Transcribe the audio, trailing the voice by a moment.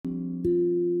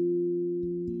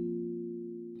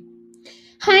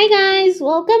Hi guys,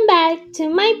 welcome back to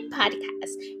my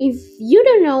podcast. If you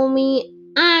don't know me,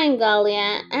 I'm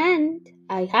Galia and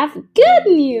I have good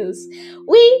news.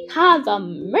 We have a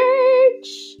merch.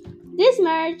 This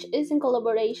merch is in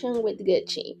collaboration with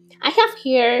Gucci. I have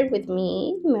here with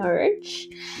me merch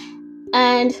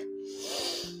and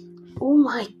oh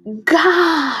my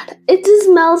god, it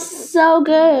smells so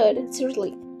good.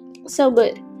 Seriously, so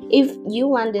good. If you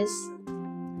want this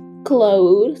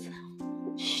clothes,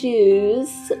 shoes,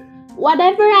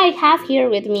 whatever I have here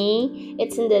with me,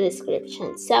 it's in the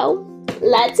description. So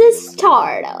let's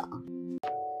start.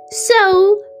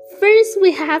 So first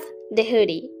we have the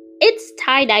hoodie. It's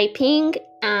tie-dye pink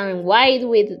and white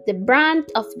with the brand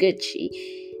of Gucci.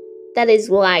 That is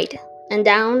white. And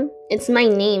down, it's my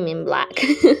name in black.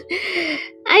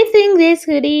 I think this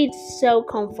hoodie is so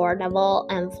comfortable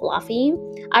and fluffy.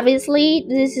 Obviously,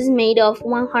 this is made of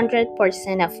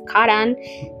 100% of cotton.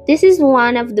 This is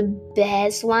one of the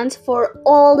best ones for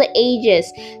all the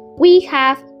ages. We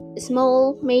have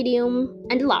small, medium,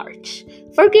 and large.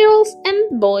 For girls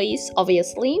and boys,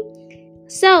 obviously.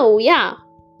 So, yeah,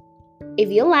 if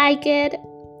you like it,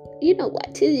 you know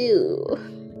what to do.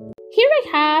 Here I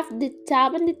have the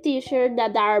top and the t-shirt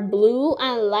that are blue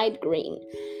and light green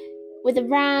with a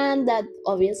brand that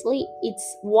obviously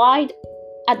it's white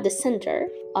at the center.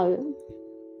 I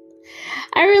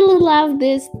really love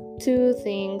these two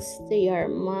things. They are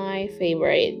my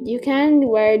favorite. You can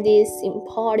wear these in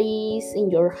parties,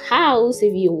 in your house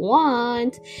if you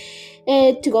want,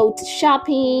 to go to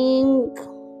shopping,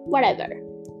 whatever.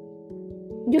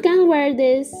 You can wear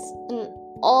this in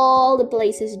all the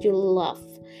places you love.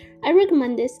 I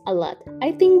recommend this a lot.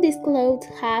 I think these clothes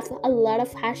have a lot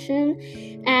of fashion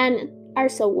and are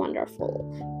so wonderful.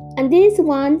 And these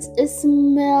ones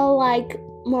smell like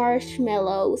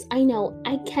marshmallows. I know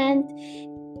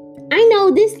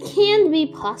this can't be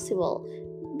possible.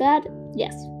 But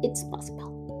yes, it's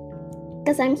possible.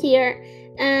 Because I'm here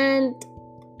and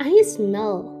I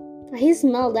smell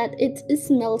that it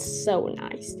smells so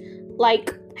nice.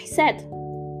 Like I said,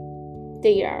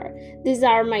 these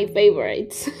are my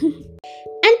favorites.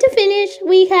 And to finish,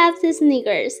 we have the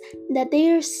sneakers that they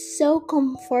are so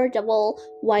comfortable,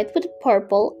 white with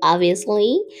purple,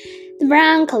 obviously. The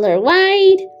brown color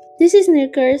white. These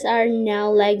sneakers are now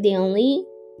like the only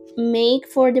make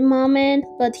for the moment,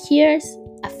 but here's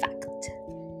a fact.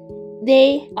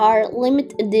 They are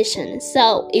limited edition.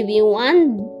 So if you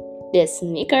want the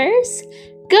sneakers,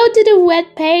 go to the web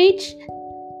page.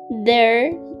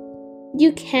 There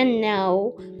you can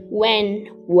know when,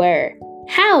 where,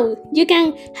 how you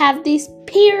can have this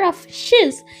pair of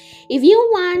shoes. If you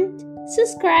want,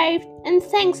 subscribe and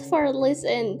thanks for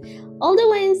listening. All the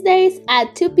Wednesdays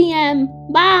at 2 p.m.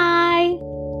 Bye!